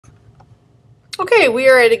Okay, we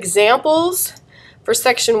are at examples for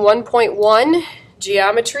section 1.1,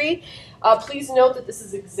 geometry. Please note that this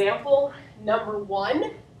is example number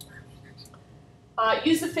 1.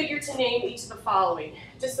 Use the figure to name each of the following.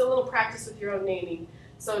 Just a little practice with your own naming.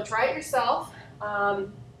 So try it yourself.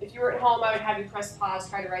 If you were at home, I would have you press pause,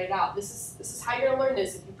 try to write it out. This is how you're going to learn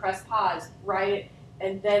this. If you press pause, write it,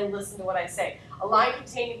 and then listen to what I say. A line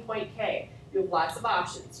containing point K. You have lots of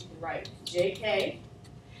options. You can write JK.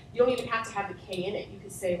 You don't even have to have the K in it. You can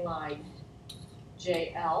say line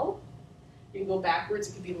JL. You can go backwards.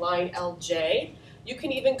 It could be line LJ. You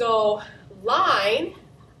can even go line.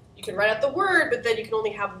 You can write out the word, but then you can only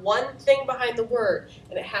have one thing behind the word,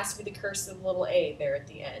 and it has to be the cursive little a there at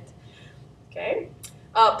the end. Okay?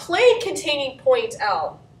 Plane containing point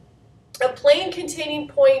L. A plane containing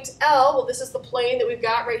point L, well, this is the plane that we've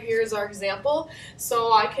got right here as our example.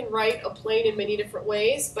 So I can write a plane in many different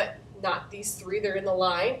ways, but not these three. They're in the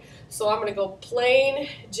line. So I'm going to go plane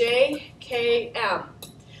JKM.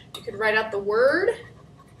 You can write out the word,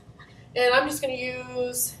 and I'm just going to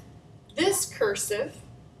use this cursive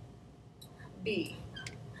B.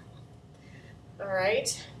 All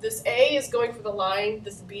right, this A is going for the line,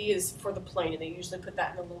 this B is for the plane, and they usually put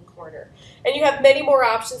that in the little corner. And you have many more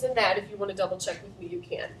options than that. If you want to double check with me, you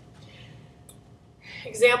can.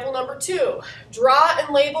 Example number 2, draw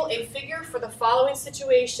and label a figure for the following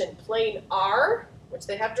situation. Plane R, which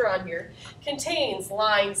they have drawn here, contains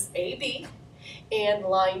lines AB and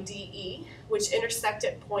line DE, which intersect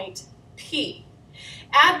at point P.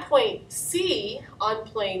 Add point C on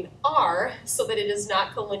plane R so that it is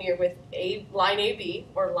not collinear with line AB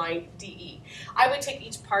or line DE. I would take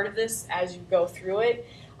each part of this as you go through it.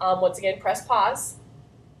 Once again, press pause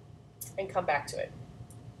and come back to it.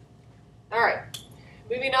 All right,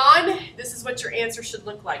 moving on. This is what your answer should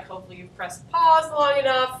look like. Hopefully you've pressed pause long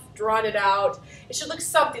enough, drawn it out. It should look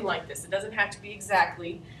something like this. It doesn't have to be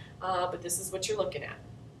exactly, but this is what you're looking at.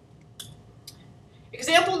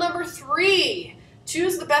 Example number 3.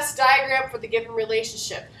 Choose the best diagram for the given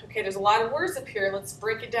relationship. Okay, there's a lot of words up here. Let's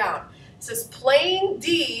break it down. It says plane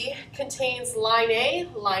D contains line A,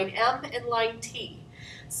 line M, and line T.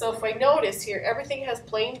 So if I notice here, everything has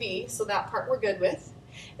plane B, so that part we're good with.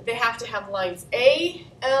 They have to have lines A,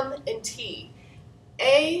 M, and T.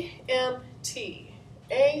 A, M, T.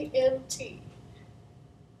 A, M, T.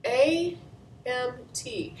 A, M,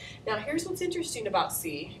 T. Now here's what's interesting about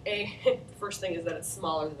C. The first thing is that it's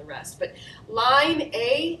smaller than the rest, but line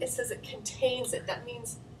A, it says it contains it. That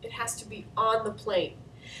means it has to be on the plane.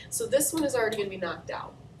 So this one is already going to be knocked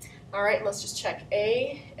out. All right, let's just check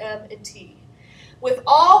A, M, and T. With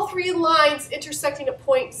all 3 lines intersecting at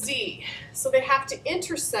point Z, so they have to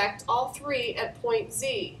intersect all 3 at point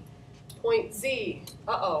Z. Point Z,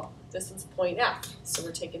 this one's point F, so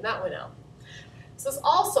we're taking that one out. So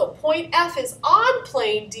also, point F is on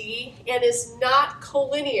plane D and is not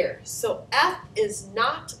collinear. So F is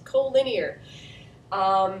not collinear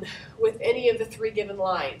with any of the 3 given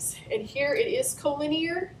lines. And here it is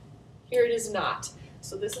collinear, here it is not.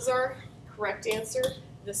 So this is our correct answer.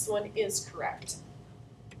 This one is correct.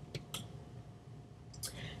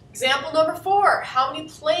 Example number 4, how many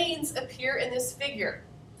planes appear in this figure?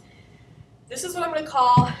 This is what I'm going to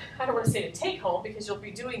call, I don't want to say to take home because you'll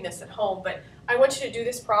be doing this at home, but I want you to do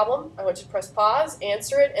this problem. I want you to press pause,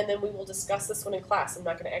 answer it, and then we will discuss this one in class. I'm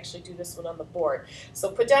not going to actually do this one on the board.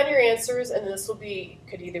 So put down your answers, and this will be,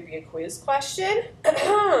 could either be a quiz question.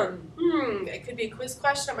 It could be a quiz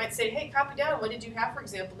question. I might say, hey, copy down, what did you have for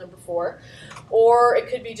example number 4? Or it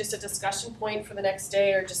could be just a discussion point for the next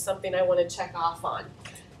day or just something I want to check off on.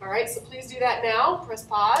 All right, so please do that now. Press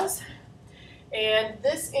pause. And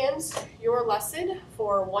this ends your lesson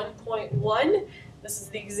for 1.1. This is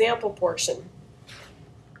the example portion.